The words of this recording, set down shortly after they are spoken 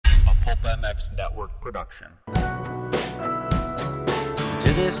Pulp MX Network production.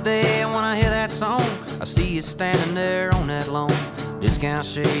 To this day, when I hear that song, I see you standing there on that lawn. Discount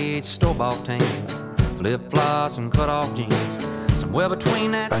shades, store-bought tan, flip-flops and cut-off jeans. Somewhere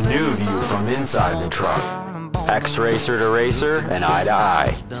between that. A new view from inside the truck. X-Racer to racer and eye to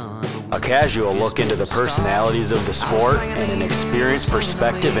eye. A casual look into the personalities of the sport and an experienced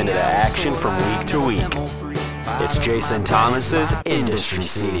perspective into the action from week to week. It's Jason Thomas's Industry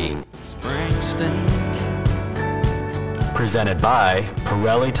Seating. Presented by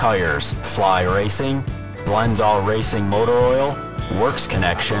Pirelli Tires, Fly Racing, Blendzall Racing Motor Oil, Works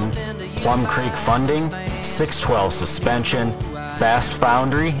Connection, Plum Creek Funding, 612 Suspension, Fast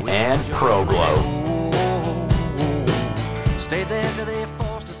Foundry, and ProGlow.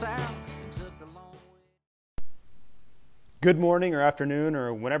 Good morning or afternoon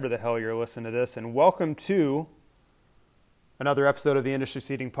or whenever the hell you're listening to this, and welcome to another episode of the Industry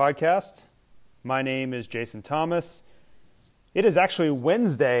Seating Podcast. My name is Jason Thomas. It is actually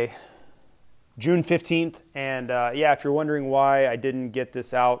Wednesday, June 15th, and if you're wondering why I didn't get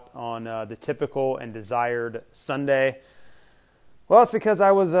this out on the typical and desired Sunday, well, it's because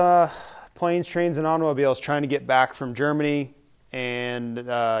I was planes, trains, and automobiles trying to get back from Germany, and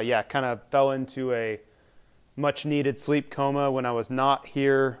kind of fell into a much-needed sleep coma when I was not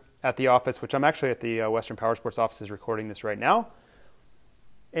here at the office, which I'm actually at the Western Powersports offices recording this right now,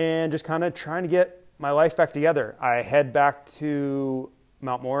 and just kind of trying to get my life back together. I head back to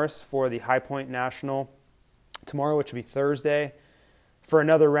Mount Morris for the High Point National tomorrow, which will be Thursday, for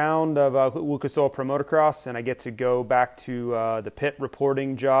another round of Lucas Oil Pro Motocross, and I get to go back to the pit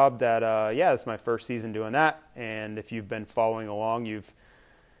reporting job that, it's my first season doing that, and if you've been following along, you've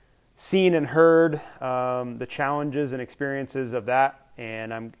seen and heard the challenges and experiences of that,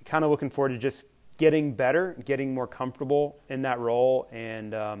 and I'm kind of looking forward to just getting better, getting more comfortable in that role,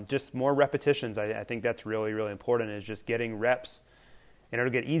 and just more repetitions. I think that's really, really important, is just getting reps, and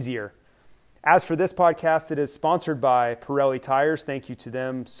it'll get easier. As for this podcast, it is sponsored by Pirelli Tires. Thank you to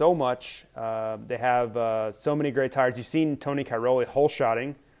them so much. They have so many great tires. You've seen Tony Cairoli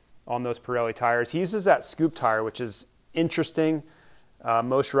hole-shotting on those Pirelli tires. He uses that scoop tire, which is interesting.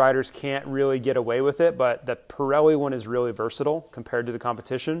 Most riders can't really get away with it, but the Pirelli one is really versatile compared to the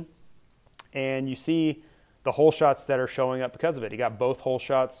competition. And you see the hole shots that are showing up because of it. He got both hole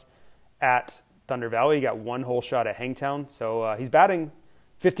shots at Thunder Valley. He got one hole shot at Hangtown. So he's batting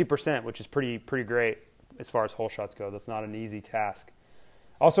 50%, which is pretty great as far as hole shots go. That's not an easy task.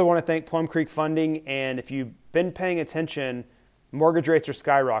 Also want to thank Plum Creek Funding. And if you've been paying attention, mortgage rates are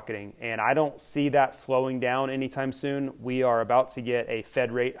skyrocketing, and I don't see that slowing down anytime soon. We are about to get a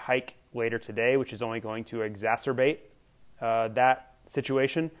Fed rate hike later today, which is only going to exacerbate that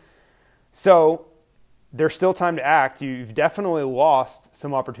situation. So there's still time to act. You've definitely lost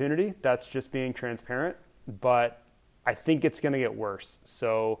some opportunity. That's just being transparent, but I think it's going to get worse.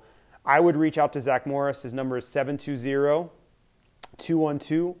 So I would reach out to Zach Morris. His number is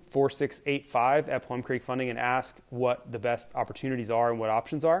 720-212-4685 at Plum Creek Funding, and ask what the best opportunities are and what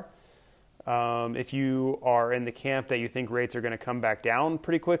options are. If you are in the camp that you think rates are going to come back down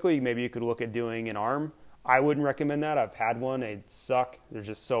pretty quickly, maybe you could look at doing an ARM. I wouldn't recommend that. I've had one. They suck. There's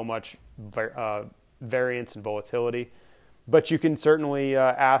just so much variance and volatility. But you can certainly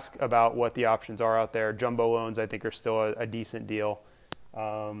ask about what the options are out there. Jumbo loans, I think, are still a decent deal.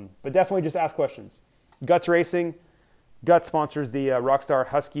 But definitely just ask questions. Guts Racing. Guts sponsors the Rockstar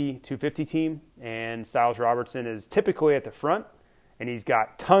Husky 250 team, and Styles Robertson is typically at the front, and he's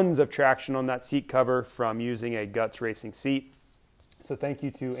got tons of traction on that seat cover from using a Guts Racing seat. So thank you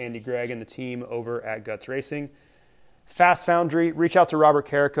to Andy Gregg and the team over at Guts Racing. Fast Foundry, reach out to Robert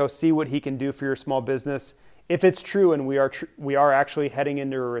Carrico, see what he can do for your small business. If it's true and we are actually heading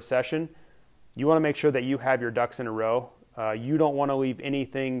into a recession, you want to make sure that you have your ducks in a row. You don't want to leave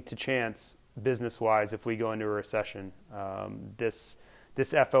anything to chance business-wise if we go into a recession. This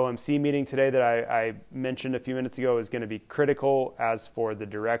FOMC meeting today that I mentioned a few minutes ago is going to be critical as for the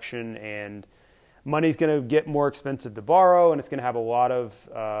direction, and money's going to get more expensive to borrow, and it's going to have a lot of,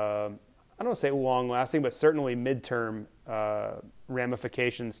 I don't want to say long-lasting, but certainly midterm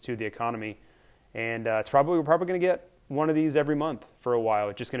ramifications to the economy. And we're probably going to get one of these every month for a while.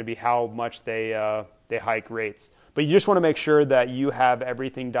 It's just going to be how much they hike rates. But you just want to make sure that you have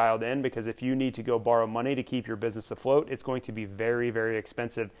everything dialed in, because if you need to go borrow money to keep your business afloat, it's going to be very, very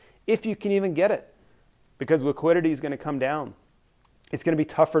expensive if you can even get it, because liquidity is going to come down. It's going to be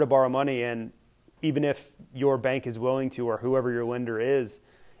tougher to borrow money, and even if your bank is willing to, or whoever your lender is,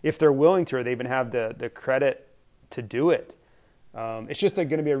 if they're willing to, or they even have the credit to do it, it's just going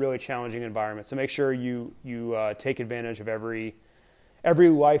to be a really challenging environment. So make sure you take advantage of every every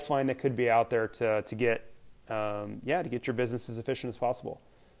lifeline that could be out there to get your business as efficient as possible.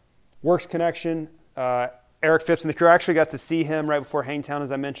 Works Connection, Eric Phipps and the crew. I actually got to see him right before Hangtown,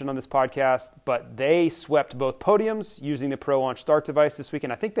 as I mentioned on this podcast, but they swept both podiums using the Pro Launch Start device this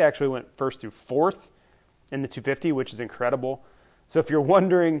weekend. I think they actually went first through fourth in the 250, which is incredible. So if you're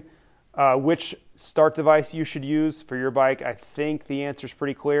wondering which start device you should use for your bike, I think the answer is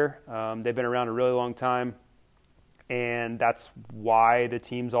pretty clear. They've been around a really long time, and that's why the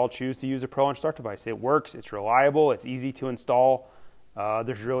teams all choose to use a Pro Launch Start device. It works, it's reliable, it's easy to install.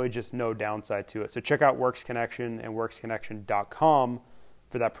 There's really just no downside to it. So check out Works Connection and worksconnection.com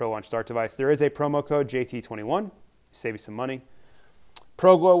for that Pro Launch Start device. There is a promo code JT21, save you some money.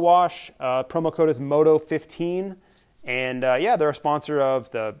 ProGlow Wash, promo code is Moto15, and they're a sponsor of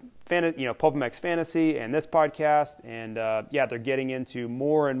the PulpMX Fantasy and this podcast, and they're getting into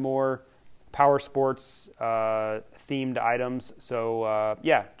more and more power sports themed items. So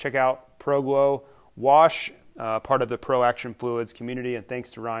check out ProGlow Wash. Part of the Pro Action Fluids community, and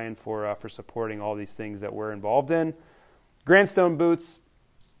thanks to Ryan for supporting all these things that we're involved in. Grandstone Boots,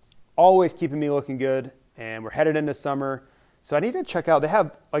 always keeping me looking good, and we're headed into summer, so I need to check out. They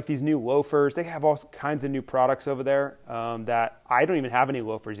have like these new loafers. They have all kinds of new products over there that I don't even have any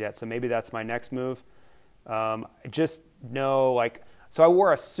loafers yet, so maybe that's my next move. I just know, so I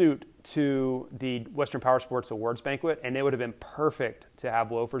wore a suit to the Western Power Sports Awards banquet, and they would have been perfect to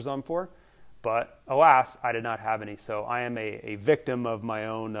have loafers on for. But alas, I did not have any, so I am a victim of my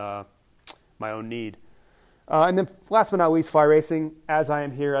own need. And then last but not least, fly racing. As I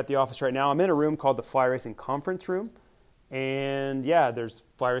am here at the office right now, I'm in a room called the Fly Racing Conference Room. And there's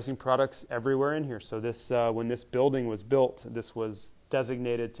fly racing products everywhere in here. So this, when this building was built, this was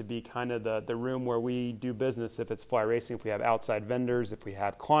designated to be kind of the room where we do business. If it's fly racing, if we have outside vendors, if we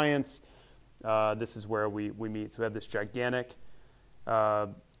have clients, this is where we meet. So we have this gigantic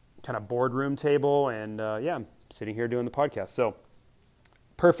kind of boardroom table, and I'm sitting here doing the podcast. So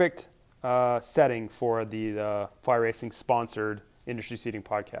perfect setting for the Fly Racing sponsored Industry Seating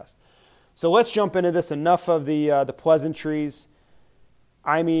podcast. So let's jump into this. Enough of the pleasantries.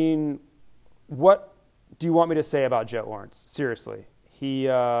 I mean, what do you want me to say about Jett Lawrence? Seriously, he's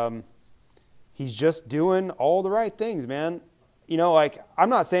just doing all the right things, man. I'm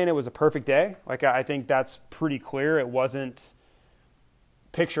not saying it was a perfect day. I think that's pretty clear. It wasn't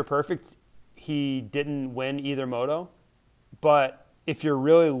picture perfect. He didn't win either moto, but if you're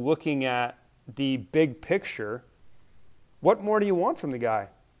really looking at the big picture, what more do you want from the guy?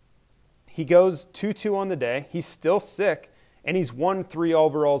 He goes 2-2 on the day. He's still sick, and he's won 3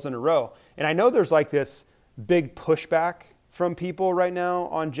 overalls in a row. And I know there's this big pushback from people right now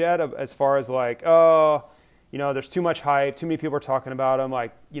on Jett as far as there's too much hype. Too many people are talking about him.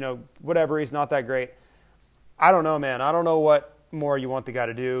 Whatever. He's not that great. I don't know, man. I don't know what more you want the guy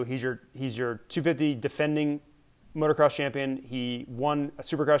to do. He's your 250 defending motocross champion. He won a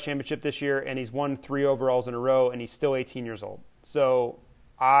Supercross championship this year, and he's won 3 overalls in a row, and he's still 18 years old. So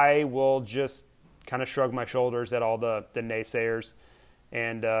I will just kind of shrug my shoulders at all the naysayers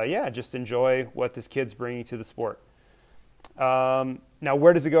and just enjoy what this kid's bringing to the sport. Now,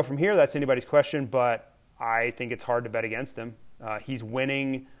 where does it go from here? That's anybody's question, but I think it's hard to bet against him. He's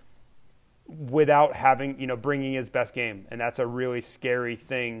winning without bringing his best game. And that's a really scary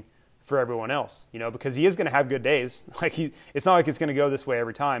thing for everyone else, because he is going to have good days. It's not like it's going to go this way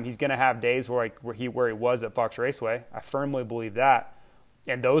every time. He's going to have days where he was at Fox Raceway. I firmly believe that.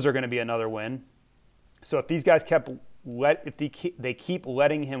 And those are going to be another win. So if these guys they keep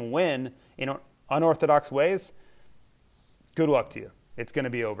letting him win in unorthodox ways, good luck to you. It's going to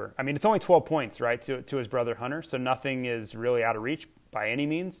be over. I mean, it's only 12 points, right, to his brother Hunter. So nothing is really out of reach by any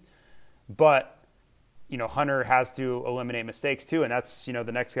means. But, Hunter has to eliminate mistakes too. And that's, the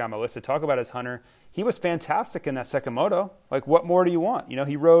next guy on my list to talk about is Hunter. He was fantastic in that second moto. What more do you want?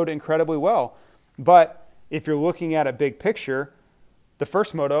 He rode incredibly well. But if you're looking at a big picture, the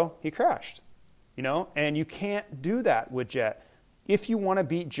first moto, he crashed, and you can't do that with Jett. If you want to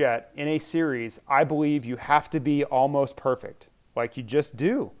beat Jett in a series, I believe you have to be almost perfect. You just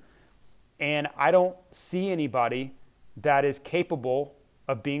do. And I don't see anybody that is capable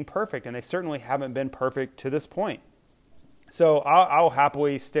of being perfect, and they certainly haven't been perfect to this point. So I'll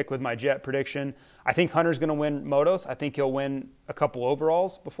happily stick with my Jett prediction. I think Hunter's going to win motos. I think he'll win a couple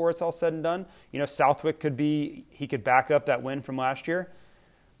overalls before it's all said and done. Southwick he could back up that win from last year.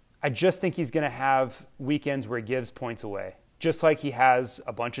 I just think he's going to have weekends where he gives points away, just like he has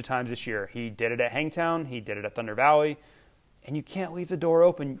a bunch of times this year. He did it at Hangtown. He did it at Thunder Valley. And you can't leave the door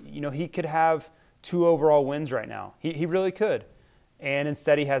open. He could have 2 overall wins right now. He really could. And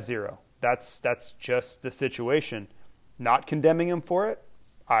instead he has 0. That's just the situation. not condemning him for it.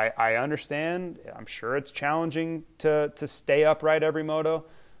 I understand. I'm sure it's challenging to stay upright every moto.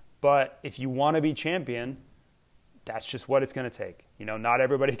 But if you want to be champion, that's just what it's going to take. Not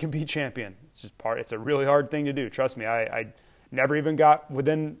everybody can be champion. It's a really hard thing to do. Trust me, I never even got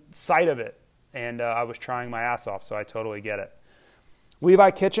within sight of it. And I was trying my ass off, so I totally get it.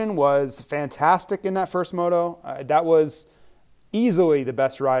 Levi Kitchen was fantastic in that first moto. That was easily the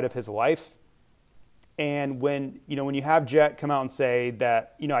best ride of his life. And when you have Jet come out and say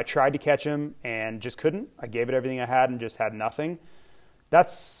that, I tried to catch him and just couldn't, I gave it everything I had and just had nothing.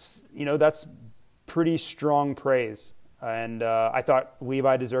 That's pretty strong praise. And I thought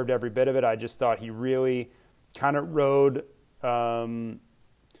Levi deserved every bit of it. I just thought he really kind of rode, I don't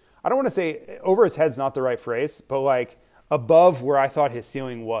want to say over his head's not the right phrase, but like above where I thought his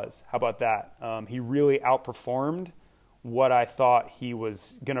ceiling was. How about that? He really outperformed what I thought he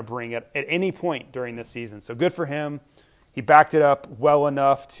was going to bring at any point during this season. So good for him. He backed it up well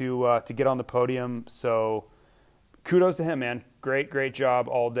enough to get on the podium. So kudos to him, man. Great job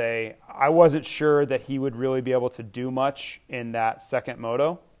all day. I wasn't sure that he would really be able to do much in that second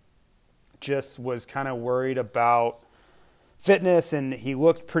moto. Just was kind of worried about fitness, and he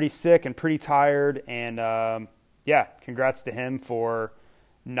looked pretty sick and pretty tired. And congrats to him for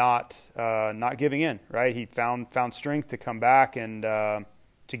not giving in, right? He found strength to come back and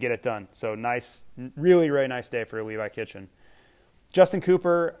to get it done. So nice, really, really nice day for Levi Kitchen. Justin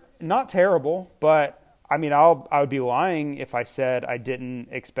Cooper, not terrible, but I mean, I would be lying if I said I didn't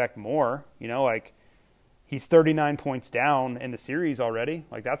expect more. He's 39 points down in the series already.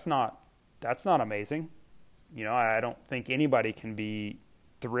 Like that's not amazing. I don't think anybody can be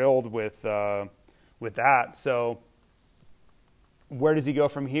thrilled with that. So where does he go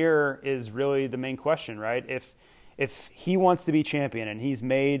from here is really the main question, right? If he wants to be champion, and he's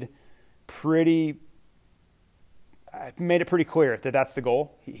made it pretty clear that that's the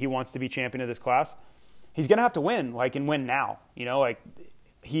goal. He wants to be champion of this class. He's going to have to win, and win now.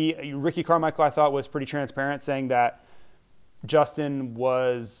 Ricky Carmichael, I thought, was pretty transparent, saying that Justin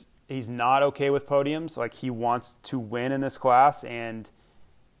he's not okay with podiums. Like, he wants to win in this class, and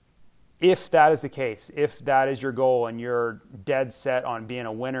if that is the case, if that is your goal and you're dead set on being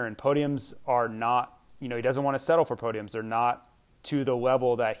a winner, and podiums are not, he doesn't want to settle for podiums. They're not to the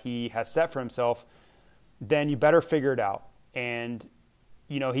level that he has set for himself, then you better figure it out. And,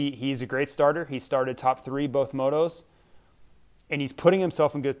 he's a great starter. He started top 3 both motos, and he's putting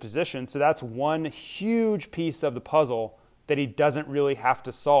himself in good position. So that's one huge piece of the puzzle that he doesn't really have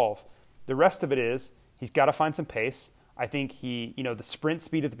to solve. The rest of it is he's got to find some pace. I think the sprint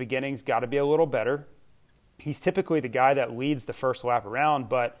speed at the beginning's got to be a little better. He's typically the guy that leads the first lap around,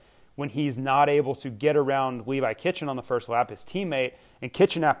 but when he's not able to get around Levi Kitchen on the first lap, his teammate, and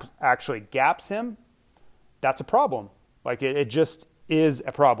Kitchen actually gaps him, that's a problem. Like, it just is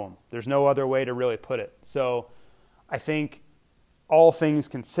a problem. There's no other way to really put it. So I think all things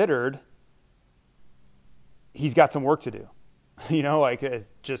considered, he's got some work to do. It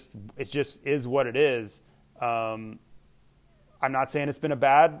just is what it is. I'm not saying it's been a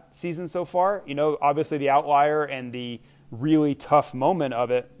bad season so far. Obviously the outlier and the really tough moment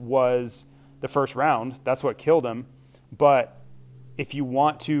of it was the first round. That's what killed him. But if you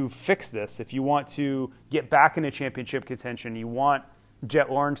want to fix this, if you want to get back into championship contention, you want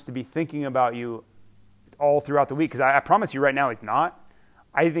Jet Lawrence to be thinking about you all throughout the week, because I promise you right now he's not.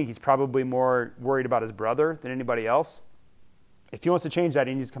 I think he's probably more worried about his brother than anybody else. If he wants to change that,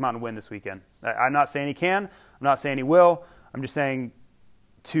 he needs to come out and win this weekend. I'm not saying he can. I'm not saying he will. I'm just saying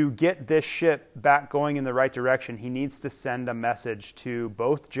to get this ship back going in the right direction, he needs to send a message to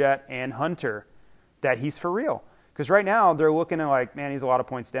both Jet and Hunter that he's for real. Because right now they're looking at like, man, he's a lot of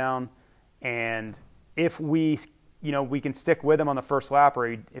points down. And if we can stick with him on the first lap, or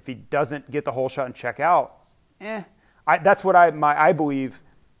if he doesn't get the whole shot and check out, that's what I believe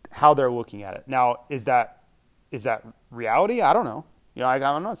how they're looking at it. Now, is that reality? I don't know.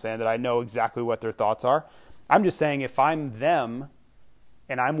 I'm not saying that I know exactly what their thoughts are. I'm just saying if I'm them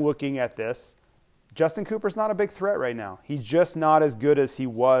and I'm looking at this, Justin Cooper's not a big threat right now. He's just not as good as he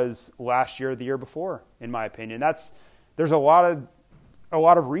was last year or the year before, in my opinion. There's a lot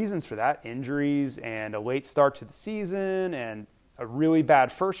of reasons for that. Injuries and a late start to the season and a really bad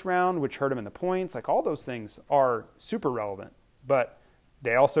first round, which hurt him in the points. Like, all those things are super relevant, but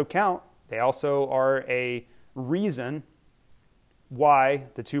they also count. They also are a reason why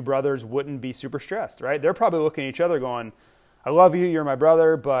the two brothers wouldn't be super stressed, right? They're probably looking at each other going, I love you, you're my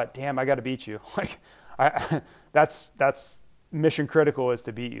brother, but damn, I got to beat you. Like, that's mission critical, is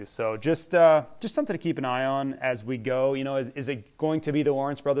to beat you. So just something to keep an eye on as we go. Is it going to be the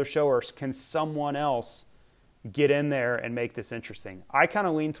Lawrence Brothers show, or can someone else get in there and make this interesting. I kind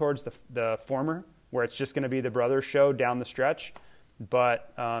of lean towards the former, where it's just going to be the brothers show down the stretch.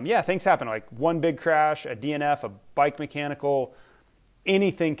 But things happen. Like one big crash, a DNF, a bike mechanical,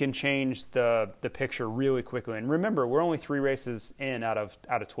 anything can change the picture really quickly. And remember, we're only 3 races in out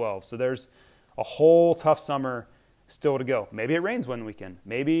of 12. So there's a whole tough summer still to go. Maybe it rains one weekend.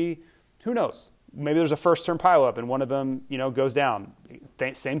 Maybe, who knows? Maybe there's a first turn pileup and one of them, goes down.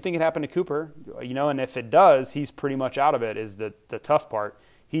 Same thing could happen to Cooper, and if it does, he's pretty much out of it is the tough part.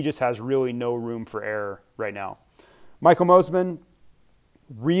 He just has really no room for error right now. Michael Mosiman,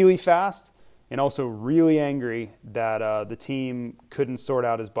 really fast and also really angry that the team couldn't sort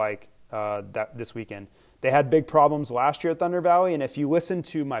out his bike this weekend. They had big problems last year at Thunder Valley, and if you listen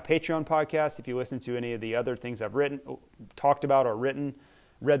to my Patreon podcast, if you listen to any of the other things I've talked about or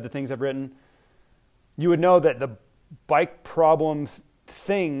read the things I've written, you would know that the bike problem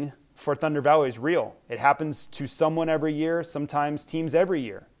thing for Thunder Valley is real. It happens to someone every year, sometimes teams every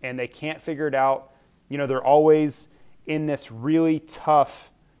year, and they can't figure it out. They're always in this really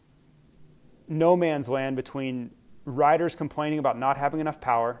tough no man's land between riders complaining about not having enough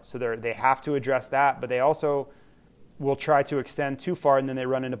power, so they have to address that, but they also will try to extend too far, and then they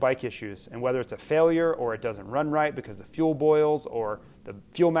run into bike issues. And whether it's a failure or it doesn't run right because the fuel boils or the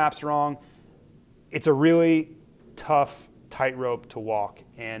fuel map's wrong, it's a really tough tightrope to walk.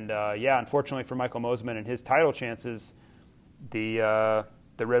 And unfortunately for Michael Mosiman and his title chances, the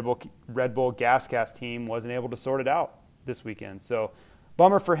Red Bull GasCast team wasn't able to sort it out this weekend. So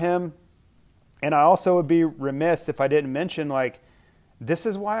bummer for him. And I also would be remiss if I didn't mention, this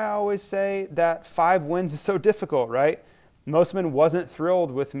is why I always say that 5 wins is so difficult, right? Mosiman wasn't thrilled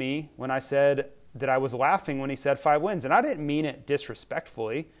with me when I said that I was laughing when he said 5 wins. And I didn't mean it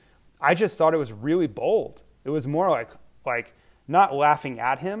disrespectfully. I just thought it was really bold. It was more like not laughing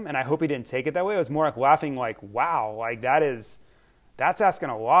at him, and I hope he didn't take it that way. It was more like laughing wow, that's asking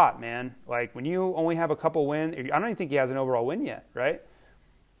a lot, man. When you only have a couple wins, I don't even think he has an overall win yet, right?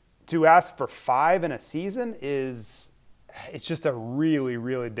 To ask for 5 in a season it's just a really,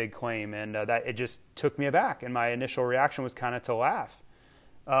 really big claim, and that it just took me aback, and my initial reaction was kind of to laugh.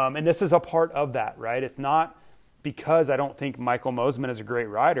 And this is a part of that, right? It's not because I don't think Michael Mosiman is a great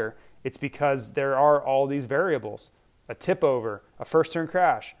rider. It's because there are all these variables. A tip over, a first turn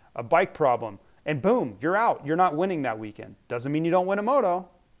crash, a bike problem, and boom, you're out. You're not winning that weekend. Doesn't mean you don't win a moto,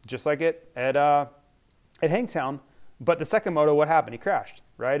 just like at Hangtown. But the second moto, what happened? He crashed,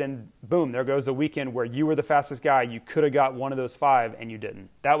 right? And boom, there goes the weekend where you were the fastest guy. You could have got one of those 5 and you didn't.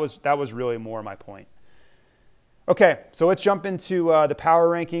 That was really more my point. Okay, so let's jump into the power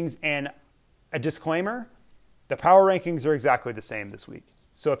rankings. And a disclaimer, the power rankings are exactly the same this week.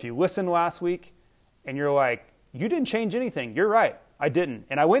 So if you listened last week and you're like, you didn't change anything, you're right, I didn't.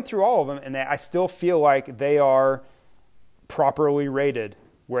 And I went through all of them, and I still feel like they are properly rated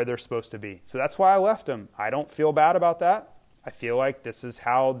where they're supposed to be. So that's why I left them. I don't feel bad about that. I feel like this is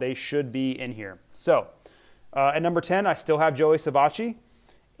how they should be in here. So at number 10, I still have Joey Savatgy.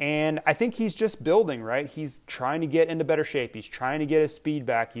 And I think he's just building, right? He's trying to get into better shape. He's trying to get his speed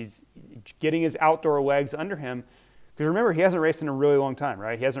back. He's getting his outdoor legs under him. Because remember, he hasn't raced in a really long time,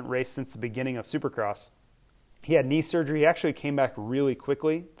 right? He hasn't raced since the beginning of Supercross. He had knee surgery. He actually came back really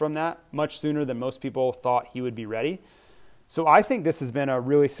quickly from that, much sooner than most people thought he would be ready. So I think this has been a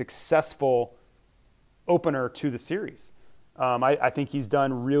really successful opener to the series. I think he's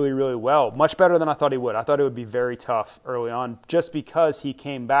done really, really well, much better than I thought he would. I thought it would be very tough early on just because he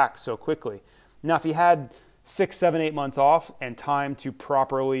came back so quickly. Now, if he had 6, 7, 8 months off and time to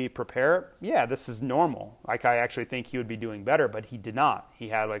properly prepare, yeah, this is normal. I actually think he would be doing better, but he did not. He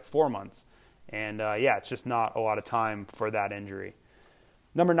had 4 months. And it's just not a lot of time for that injury.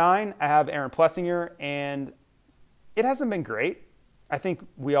 Number 9, I have Aaron Plessinger, and it hasn't been great. I think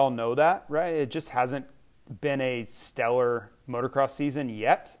we all know that, right? It just hasn't been a stellar motocross season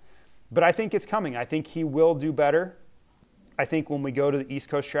yet, but I think it's coming. I think he will do better. I think when we go to the East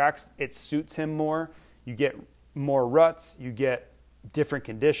Coast tracks, it suits him more. You get more ruts, you get different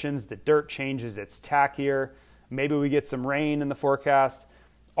conditions, the dirt changes, it's tackier. Maybe we get some rain in the forecast.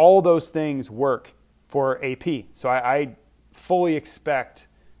 All those things work for AP. So I fully expect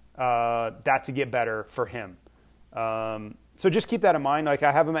that to get better for him. So just keep that in mind. I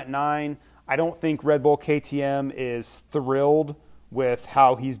have him at 9. I don't think Red Bull KTM is thrilled with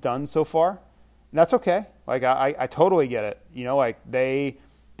how he's done so far. And that's okay. I totally get it.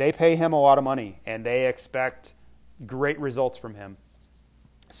 They pay him a lot of money and they expect great results from him.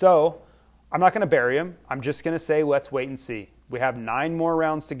 So I'm not going to bury him. I'm just going to say, let's wait and see. We have 9 more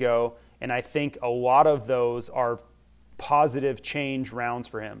rounds to go, and I think a lot of those are positive change rounds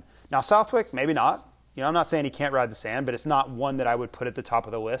for him. Now, Southwick, maybe not. I'm not saying he can't ride the sand, but it's not one that I would put at the top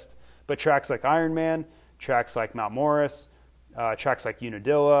of the list. But tracks like Ironman, tracks like Mount Morris, tracks like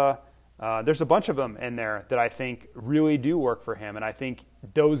Unadilla, there's a bunch of them in there that I think really do work for him, and I think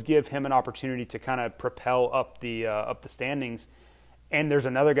those give him an opportunity to kind of propel up the standings. And there's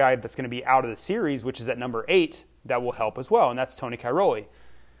another guy that's going to be out of the series, which is at number 8, that will help as well, and that's Tony Cairoli.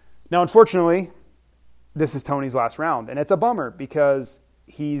 Now, unfortunately, this is Tony's last round, and it's a bummer because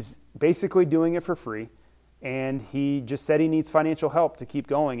he's basically doing it for free, and he just said he needs financial help to keep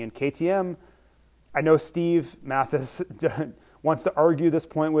going. And KTM, I know Steve Mathis wants to argue this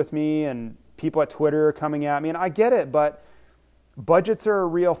point with me, and people at Twitter are coming at me, and I get it, but budgets are a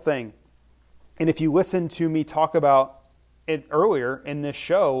real thing. And if you listen to me talk about it earlier in this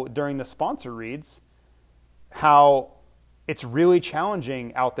show during the sponsor reads, how it's really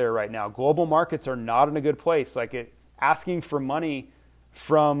challenging out there right now. Global markets are not in a good place. Asking for money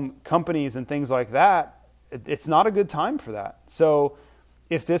from companies and things like that, it's not a good time for that. So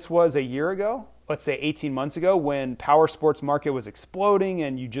if this was a year ago, let's say 18 months ago, when power sports market was exploding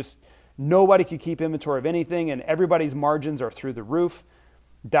and nobody could keep inventory of anything and everybody's margins are through the roof,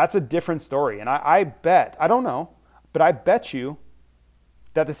 that's a different story. And I bet, I don't know, but I bet you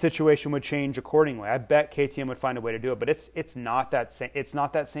that the situation would change accordingly. I bet KTM would find a way to do it, but it's not that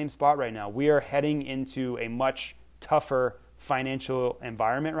same spot right now. We are heading into a much tougher financial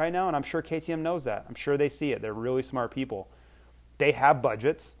environment right now, and I'm sure KTM knows that. I'm sure they see it. They're really smart people. They have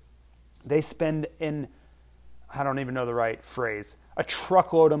budgets. They spend I don't even know the right phrase, a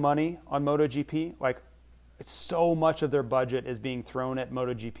truckload of money on MotoGP. It's so much of their budget is being thrown at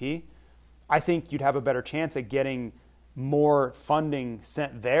MotoGP. I think you'd have a better chance at getting more funding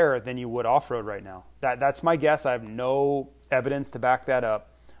sent there than you would off-road right now. That's my guess. I have no evidence to back that up.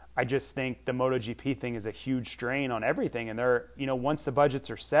 I just think the MotoGP thing is a huge strain on everything. And once the budgets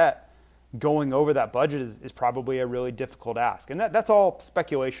are set, going over that budget is probably a really difficult ask. And that's all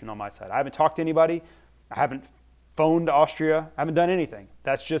speculation on my side. I haven't talked to anybody. I haven't phoned Austria. I haven't done anything.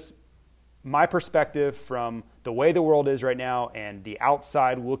 That's just my perspective from the way the world is right now and the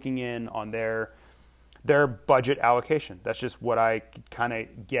outside looking in on their budget allocation. That's just what I kind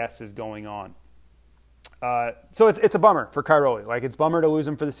of guess is going on. So it's a bummer for Cairoli. It's a bummer to lose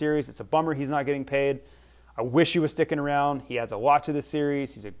him for the series. It's a bummer he's not getting paid. I wish he was sticking around. He adds a lot to the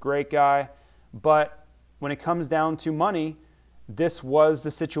series. He's a great guy. But when it comes down to money, this was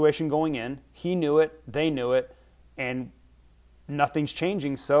the situation going in. He knew it. They knew it. And nothing's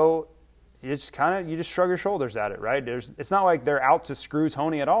changing. So you just shrug your shoulders at it, right? It's not like they're out to screw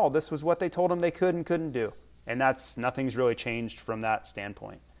Tony at all. This was what they told him they could and couldn't do. And nothing's really changed from that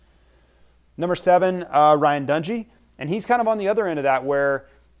standpoint. Number 7, Ryan Dungey. And he's kind of on the other end of that, where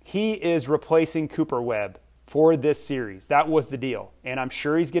he is replacing Cooper Webb for this series. That was the deal. And I'm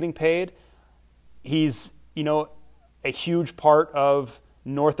sure he's getting paid. He's, a huge part of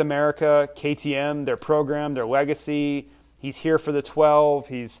North America, KTM, their program, their legacy. He's here for the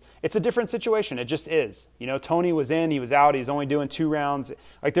 12. It's a different situation. It just is. Tony was in, he was out. He's only doing 2 rounds.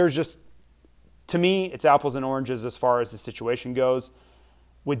 To me, it's apples and oranges as far as the situation goes.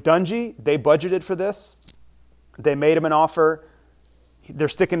 With Dungey, they budgeted for this. They made him an offer. They're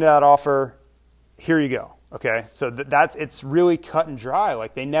sticking to that offer. Here you go. Okay, so it's really cut and dry.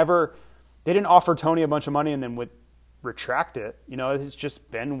 They didn't offer Tony a bunch of money and then would retract it. It's just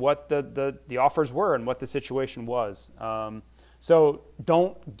been what the offers were and what the situation was. So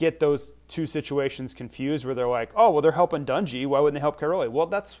don't get those two situations confused where they're like, oh, well, they're helping Dungey. Why wouldn't they help Cairoli? Well,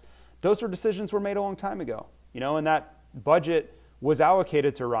 those were decisions were made a long time ago. And that budget was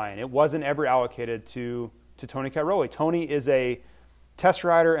allocated to Ryan. It wasn't ever allocated to Tony Cairoli. Tony is a test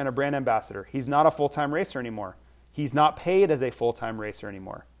rider and a brand ambassador. He's not a full-time racer anymore. He's not paid as a full-time racer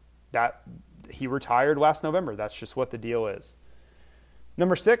anymore. He retired last November. That's just what the deal is.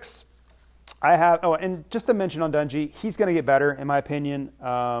 Number 6, and just to mention on Dungey, he's going to get better, in my opinion.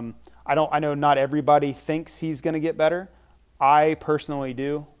 I know not everybody thinks he's going to get better. I personally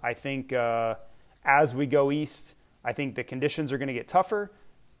do. I think as we go east, I think the conditions are going to get tougher.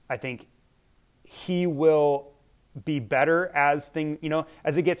 I think he will be better as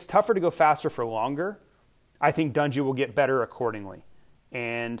it gets tougher to go faster for longer. I think Dungey will get better accordingly.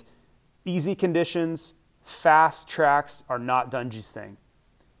 And easy conditions, fast tracks are not Dungey's thing.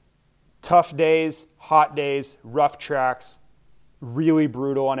 Tough days, hot days, rough tracks, really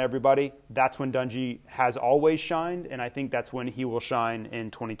brutal on everybody. That's when Dungey has always shined, and I think that's when he will shine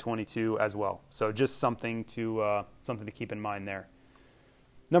in 2022 as well. So just something to keep in mind there.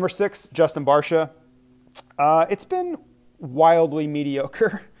 Number 6, Justin Barcia. It's been wildly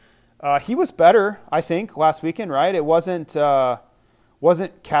mediocre. He was better, I think, last weekend, right? It wasn't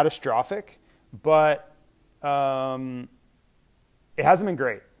catastrophic, but it hasn't been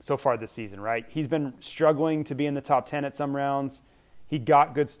great so far this season, right? He's been struggling to be in the top 10 at some rounds. He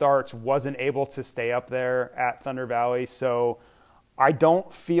got good starts, wasn't able to stay up there at Thunder Valley. So I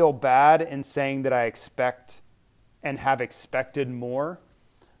don't feel bad in saying that I expect and have expected more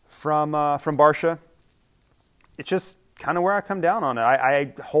from Barcia. It's just kind of where I come down on it.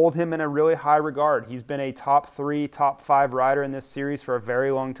 I hold him in a really high regard. He's been a top 3, top 5 rider in this series for a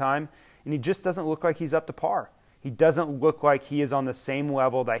very long time, and he just doesn't look like he's up to par. He doesn't look like he is on the same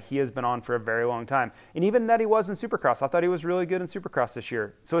level that he has been on for a very long time. And even that he was in Supercross. I thought he was really good in Supercross this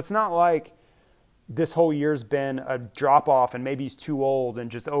year. So it's not like this whole year's been a drop-off and maybe he's too old and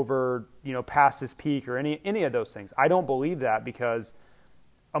just over, past his peak or any of those things. I don't believe that, because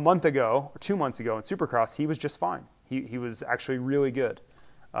a month ago or 2 months ago in Supercross, he was just fine. He was actually really good.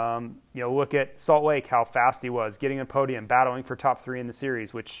 Look at Salt Lake, how fast he was, getting a podium, battling for top 3 in the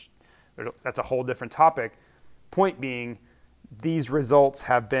series, which that's a whole different topic. Point being, these results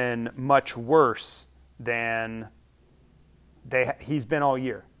have been much worse than he's been all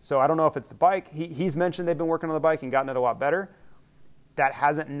year. So I don't know if it's the bike. He's mentioned they've been working on the bike and gotten it a lot better. That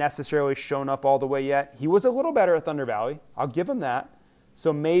hasn't necessarily shown up all the way yet. He was a little better at Thunder Valley. I'll give him that.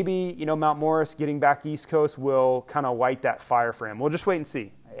 So maybe, Mount Morris getting back East Coast will kind of light that fire for him. We'll just wait and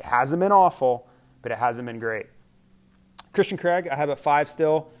see. It hasn't been awful, but it hasn't been great. Christian Craig, I have at 5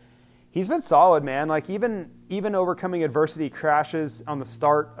 still. He's been solid, man. Like even overcoming adversity, crashes on the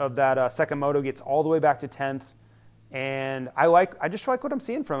start of that second moto, gets all the way back to 10th. And I just like what I'm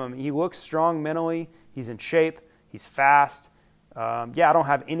seeing from him. He looks strong mentally. He's in shape. He's fast. I don't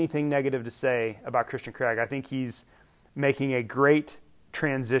have anything negative to say about Christian Craig. I think he's making a great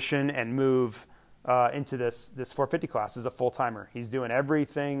transition and move into this 450 class as a full-timer. He's doing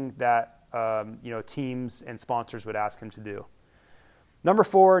everything that teams and sponsors would ask him to do. Number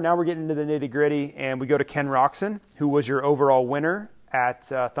 4, now we're getting into the nitty-gritty, and we go to Ken Roczen, who was your overall winner at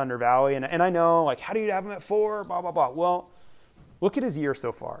Thunder Valley. And I know, how do you have him at 4, blah, blah, blah. Well, look at his year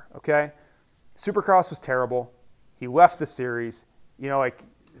so far, okay? Supercross was terrible. He left the series.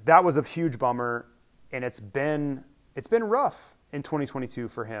 That was a huge bummer, and it's been rough in 2022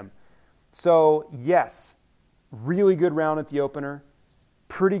 for him. So, yes, really good round at the opener,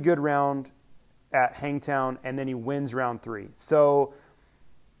 pretty good round at Hangtown, and then he wins round 3. So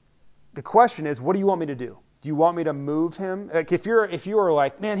the question is, what do you want me to do? Do you want me to move him? If you are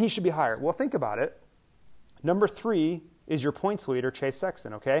like, man, he should be higher. Well, think about it. Number 3 is your points leader, Chase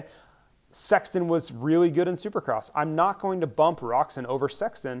Sexton, okay? Sexton was really good in Supercross. I'm not going to bump Roczen over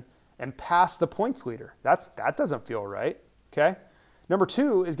Sexton and pass the points leader. That doesn't feel right, okay? Number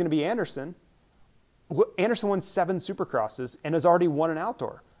 2 is going to be Anderson. Anderson won 7 Supercrosses and has already won an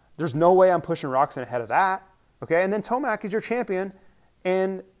outdoor. There's no way I'm pushing Roczen ahead of that, okay? And then Tomac is your champion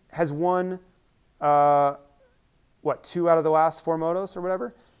and has won, 2 out of the last 4 motos or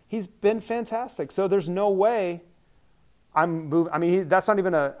whatever. He's been fantastic. So there's no way I'm moving. I mean, that's not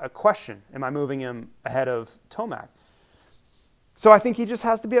even a question. Am I moving him ahead of Tomac? So I think he just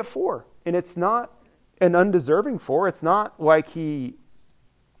has to be at 4. And it's not an undeserving 4. It's not like he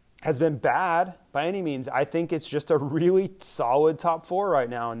has been bad by any means. I think it's just a really solid top 4 right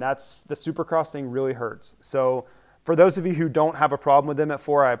now. And that's the Supercross thing really hurts. So for those of you who don't have a problem with him at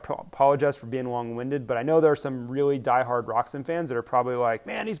 4, I apologize for being long-winded, but I know there are some really diehard Roczen fans that are probably like,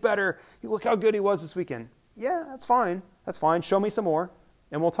 man, he's better. Look how good he was this weekend. Yeah, that's fine. That's fine. Show me some more,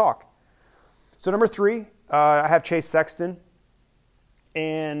 and we'll talk. So number 3, I have Chase Sexton.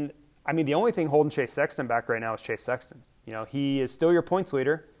 And, the only thing holding Chase Sexton back right now is Chase Sexton. He is still your points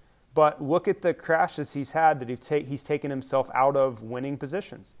leader, but look at the crashes he's had that he's taken himself out of winning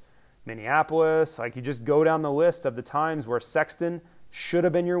positions. Minneapolis, you just go down the list of the times where Sexton should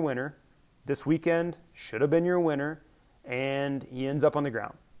have been your winner. This weekend should have been your winner, and he ends up on the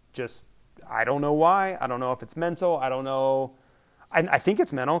ground. I don't know why. I don't know if it's mental. I don't know. I think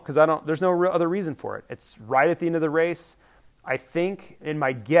it's mental because there's no real other reason for it. It's right at the end of the race. I think, in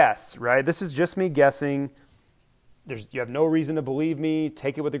my guess, right, this is just me guessing. You have no reason to believe me.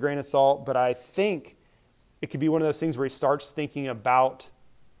 Take it with a grain of salt. But I think it could be one of those things where he starts thinking about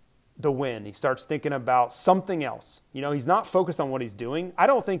the win. He starts thinking about something else. He's not focused on what he's doing. I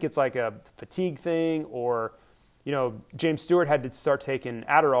don't think it's like a fatigue thing or, James Stewart had to start taking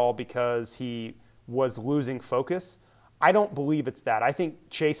Adderall because he was losing focus. I don't believe it's that. I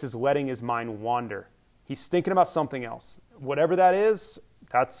think Chase is letting his mind wander. He's thinking about something else. Whatever that is,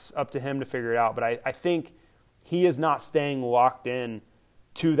 that's up to him to figure it out. But I think he is not staying locked in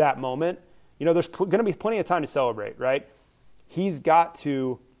to that moment. There's going to be plenty of time to celebrate, right? He's got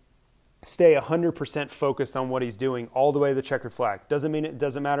to stay 100% focused on what he's doing all the way to the checkered flag. Doesn't mean it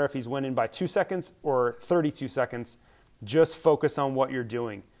doesn't matter if he's winning by 2 seconds or 32 seconds. Just focus on what you're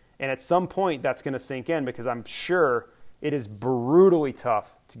doing. And at some point, that's going to sink in because I'm sure it is brutally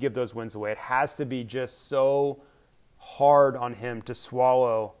tough to give those wins away. It has to be just so hard on him to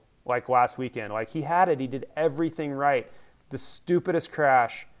swallow like last weekend. Like he had it. He did everything right. The stupidest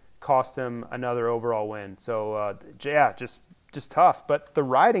crash cost him another overall win. So, just tough. But the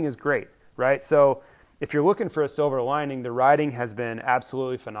riding is great, right? So if you're looking for a silver lining, the riding has been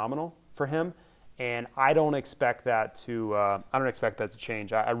absolutely phenomenal for him. And I don't expect that to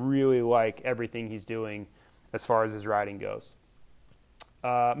change. I really like everything he's doing as far as his riding goes.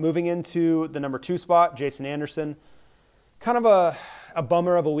 Moving into the number 2 spot, Jason Anderson. Kind of a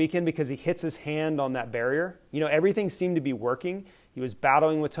bummer of a weekend because he hits his hand on that barrier. Everything seemed to be working. He was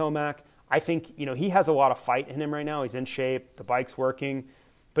battling with Tomac. I think, he has a lot of fight in him right now. He's in shape. The bike's working.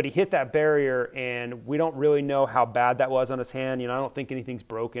 But he hit that barrier, and we don't really know how bad that was on his hand. I don't think anything's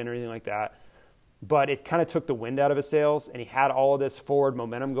broken or anything like that. But it kind of took the wind out of his sails, and he had all of this forward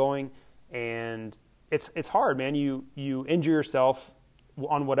momentum going. And it's hard, man. You injure yourself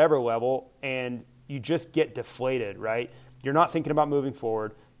on whatever level, and you just get deflated, right? You're not thinking about moving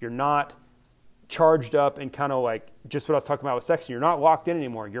forward. You're not charged up and kind of like just what I was talking about with Sexton. You're not locked in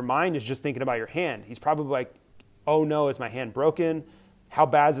anymore. Your mind is just thinking about your hand. He's probably like, oh no, is my hand broken? How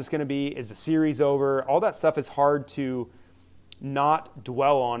bad is this going to be? Is the series over? All that stuff is hard to not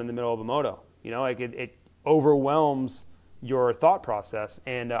dwell on in the middle of a moto. It overwhelms your thought process.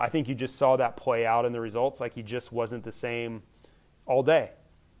 And I think you just saw that play out in the results. Like he just wasn't the same all day.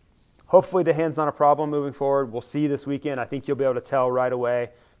 Hopefully the hand's not a problem moving forward. We'll see this weekend. I think you'll be able to tell right away.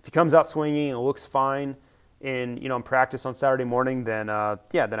 If he comes out swinging and looks fine in practice on Saturday morning, then I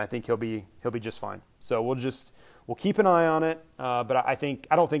think he'll be just fine. So we'll keep an eye on it. But I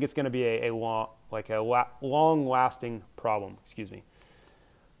don't think it's going to be a long-lasting problem. Excuse me.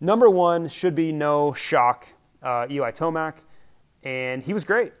 Number 1 should be no shock, Eli Tomac, and he was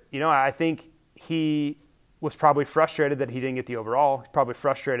great. I think he was probably frustrated that he didn't get the overall. He's probably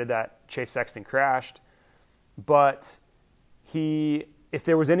frustrated that Chase Sexton crashed. But if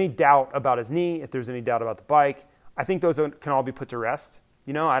there was any doubt about his knee, if there was any doubt about the bike, I think those can all be put to rest.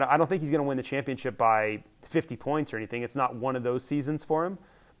 I don't think he's going to win the championship by 50 points or anything. It's not one of those seasons for him.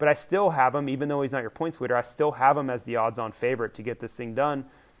 But I still have him, even though he's not your points leader, I still have him as the odds-on favorite to get this thing done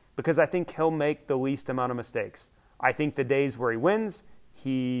because I think he'll make the least amount of mistakes. I think the days where he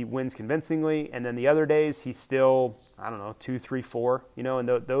wins convincingly, and then the other days he's still, 2, 3, 4, and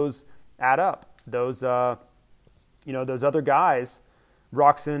those add up. Those other guys,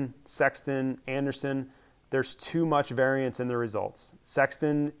 Roczen, Sexton, Anderson, there's too much variance in the results.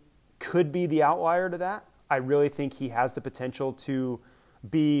 Sexton could be the outlier to that. I really think he has the potential to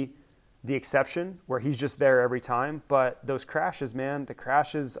be the exception where he's just there every time. But those crashes, man, the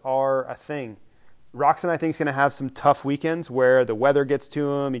crashes are a thing. Roczen, I think, is going to have some tough weekends where the weather gets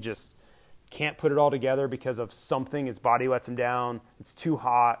to him. He just can't put it all together because of something. His body lets him down. It's too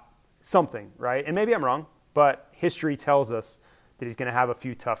hot. Something, right? And maybe I'm wrong, but history tells us that he's going to have a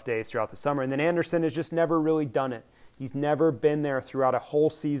few tough days throughout the summer. And then Anderson has just never really done it. He's never been there throughout a whole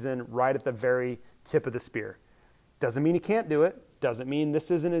season right at the very tip of the spear. Doesn't mean he can't do it. Doesn't mean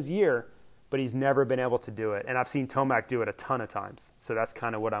this isn't his year, but he's never been able to do it. And I've seen Tomac do it a ton of times. So that's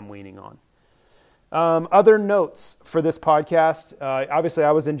kind of what I'm leaning on. Other notes for this podcast. Obviously,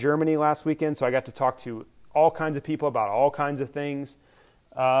 I was in Germany last weekend, so I got to talk to all kinds of people about all kinds of things.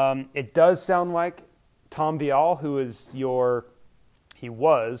 It does sound like Tom Vial, who was your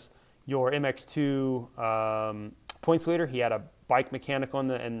MX2 points leader. He had a bike mechanic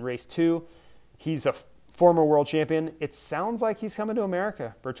in race 2. He's a former world champion. It sounds like he's coming to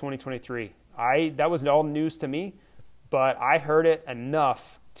America for 2023. That was all news to me, but I heard it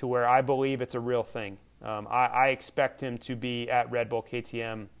enough to where I believe it's a real thing. I expect him to be at Red Bull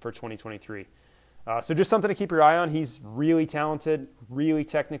KTM for 2023. So just something to keep your eye on. He's really talented, really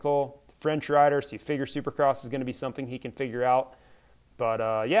technical, French rider, so you figure Supercross is going to be something he can figure out. But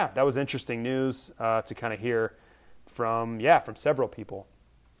that was interesting news to kind of hear from several people.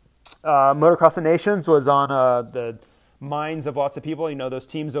 Motocross of Nations was on the minds of lots of people. Those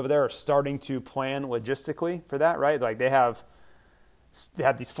teams over there are starting to plan logistically for that, right? Like they have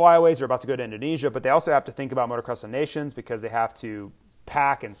these flyaways. They're about to go to Indonesia, but they also have to think about Motocross of Nations because they have to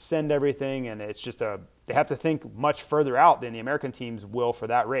pack and send everything, and it's just they have to think much further out than the American teams will for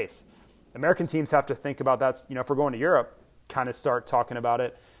that race. American teams have to think about that. If we're going to Europe, kind of start talking about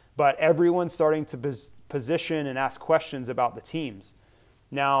it. But everyone's starting to position and ask questions about the teams.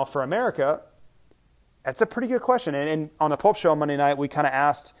 Now, for America, that's a pretty good question. And on the Pulp Show on Monday night, we kind of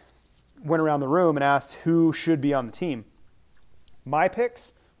asked went around the room and asked who should be on the team. My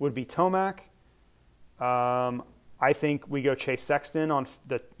picks would be Tomac. I think we go Chase Sexton on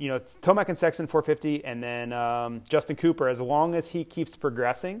Tomac and Sexton 450, and then Justin Cooper. As long as he keeps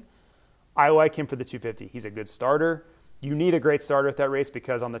progressing, I like him for the 250. He's a good starter. You need a great starter at that race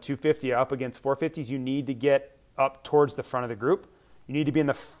because on the 250 up against 450s, you need to get up towards the front of the group. You need to be in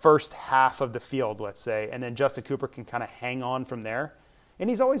the first half of the field, let's say, and then Justin Cooper can kind of hang on from there. And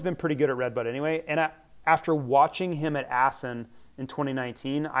he's always been pretty good at Redbud anyway. And after watching him at Assen in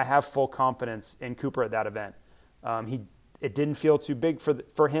 2019, I have full confidence in Cooper at that event. It didn't feel too big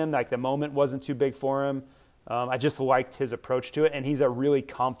for him. Like the moment wasn't too big for him. I just liked his approach to it, and he's a really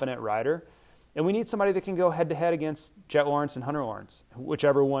confident rider. And we need somebody that can go head-to-head against Jet Lawrence and Hunter Lawrence,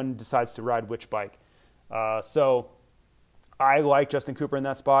 whichever one decides to ride which bike. So I like Justin Cooper in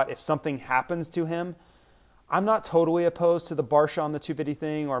that spot. If something happens to him, I'm not totally opposed to the Barsha on the 250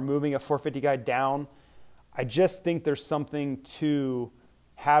 thing or moving a 450 guy down. I just think there's something to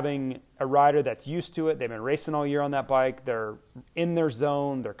having a rider that's used to it. They've been racing all year on that bike. They're in their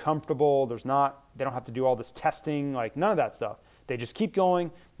zone. They're comfortable. They don't have to do all this testing, like none of that stuff. They just keep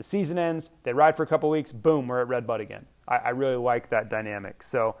going. The season ends. They ride for a couple weeks. Boom, we're at Redbud again. I really like that dynamic.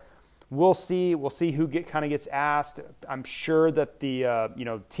 So we'll see. We'll see who kind of gets asked. I'm sure that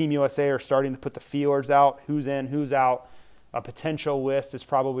the Team USA are starting to put the feelers out. Who's in, who's out. A potential list is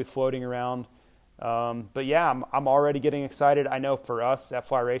probably floating around. But yeah, I'm already getting excited. I know for us at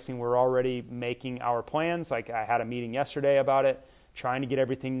Fly Racing, we're already making our plans. Like I had a meeting yesterday about it, trying to get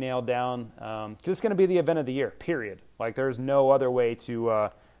everything nailed down. It's going to be the event of the year, period. Like there's no other way to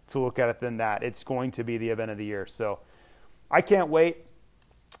look at it than that. It's going to be the event of the year. So I can't wait.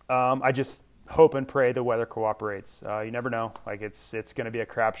 I just hope and pray the weather cooperates. You never know. Like it's going to be a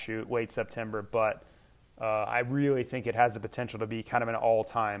crapshoot late September, but I really think it has the potential to be kind of an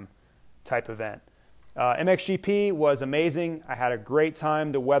all-time type event. MXGP was amazing. I had a great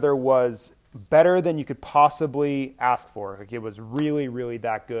time. The weather was better than you could possibly ask for. Like it was really, really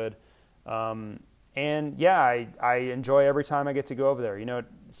that good. And yeah, I enjoy every time I get to go over there. You know,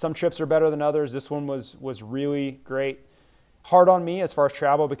 some trips are better than others. This one was really great. Hard on me as far as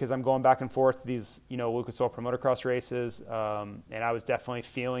travel because I'm going back and forth to these, Lucas Oil Pro Motocross races. And I was definitely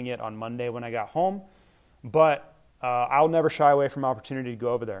feeling it on Monday when I got home. But I'll never shy away from opportunity to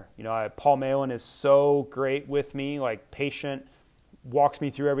go over there. Paul Malin is so great with me, like patient, walks me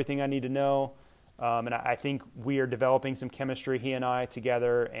through everything I need to know. And I think we are developing some chemistry, he and I,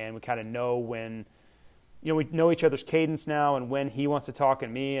 together, and we kind of know when, we know each other's cadence now and when he wants to talk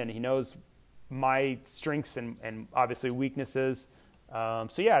and me, and he knows my strengths and obviously weaknesses. So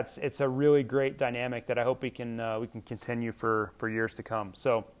yeah, it's a really great dynamic that I hope we can continue for years to come.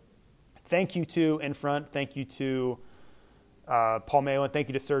 So thank you to Infront. Thank you to Paul Malin. Thank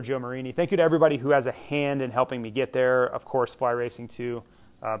you to Sergio Marini. Thank you to everybody who has a hand in helping me get there. Of course, Fly Racing too,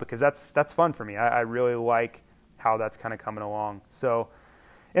 because that's fun for me. I really like how that's kind of coming along. So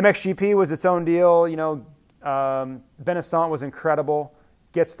MXGP was its own deal. Benestant was incredible.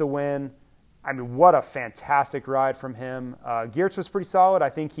 Gets the win. I mean, what a fantastic ride from him. Geertz was pretty solid. I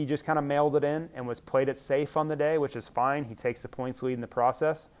think he just kind of mailed it in and played it safe on the day, which is fine. He takes the points lead in the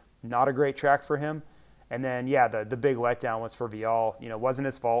process. Not a great track for him. And then, yeah, the big letdown was for Vial. It wasn't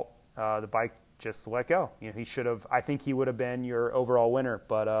his fault. The bike just let go. He should have. I think he would have been your overall winner.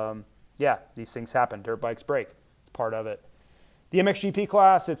 But, yeah, these things happen. Dirt bikes break. It's part of it. The MXGP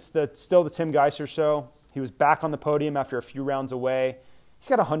class, it's still the Tim Geiser show. He was back on the podium after a few rounds away. He's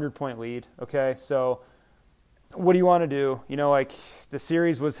got a 100-point lead, okay? So what do you want to do? The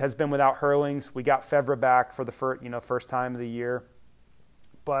series has been without Hurlings. We got Fevre back for the first time of the year.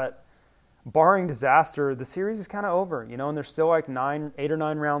 But barring disaster, the series is kind of over, and there's still like 8 or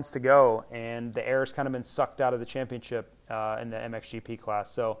 9 rounds to go, and the air's kind of been sucked out of the championship in the MXGP class.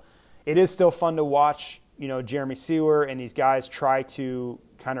 So it is still fun to watch, Jeremy Seewer and these guys try to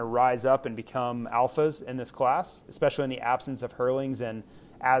kind of rise up and become alphas in this class, especially in the absence of Hurlings and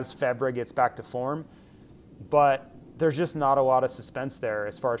as Fevre gets back to form. But there's just not a lot of suspense there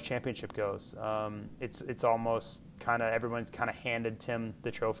as far as championship goes. It's almost kind of everyone's kind of handed Tim the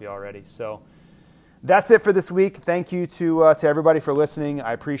trophy already. So that's it for this week. Thank you to everybody for listening.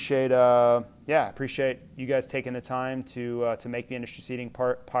 I appreciate appreciate you guys taking the time to make the Industry Seating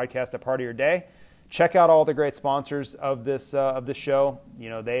podcast a part of your day. Check out all the great sponsors of this show.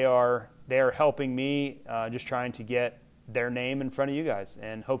 They are helping me just trying to get their name in front of you guys,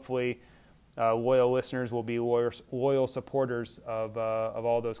 and hopefully loyal listeners will be loyal supporters of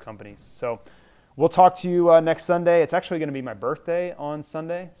all those companies. So we'll talk to you next Sunday. It's actually going to be my birthday on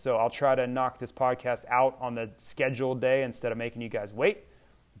Sunday, so I'll try to knock this podcast out on the scheduled day instead of making you guys wait.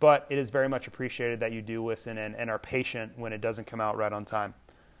 but it is very much appreciated that you do listen and are patient when it doesn't come out right on time.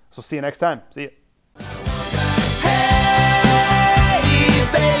 So see you next time. See you.